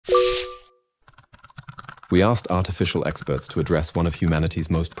We asked artificial experts to address one of humanity's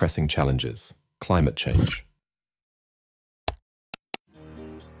most pressing challenges: climate change.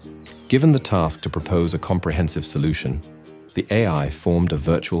 Given the task to propose a comprehensive solution, the AI formed a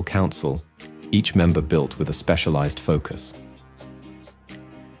virtual council, each member built with a specialized focus.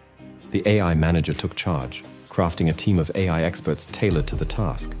 The AI manager took charge, crafting a team of AI experts tailored to the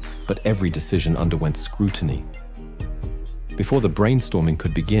task, but every decision underwent scrutiny. Before the brainstorming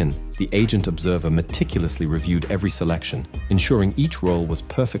could begin, the agent observer meticulously reviewed every selection, ensuring each role was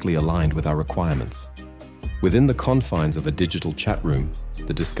perfectly aligned with our requirements. Within the confines of a digital chat room,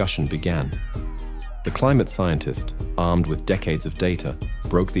 the discussion began. The climate scientist, armed with decades of data,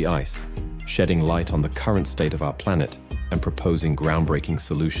 broke the ice, shedding light on the current state of our planet and proposing groundbreaking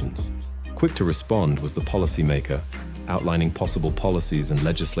solutions. Quick to respond was the policymaker, outlining possible policies and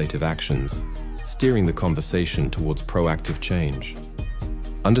legislative actions, steering the conversation towards proactive change.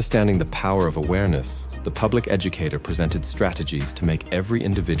 Understanding the power of awareness, the public educator presented strategies to make every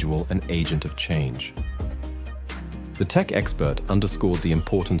individual an agent of change. The tech expert underscored the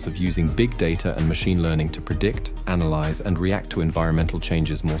importance of using big data and machine learning to predict, analyze, and react to environmental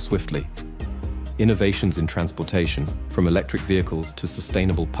changes more swiftly. Innovations in transportation, from electric vehicles to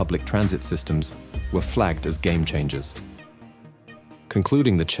sustainable public transit systems, were flagged as game changers.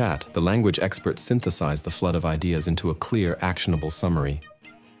 Concluding the chat, the language expert synthesized the flood of ideas into a clear, actionable summary.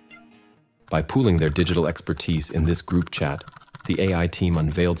 By pooling their digital expertise in this group chat, the AI team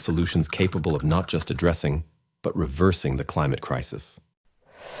unveiled solutions capable of not just addressing, but reversing the climate crisis.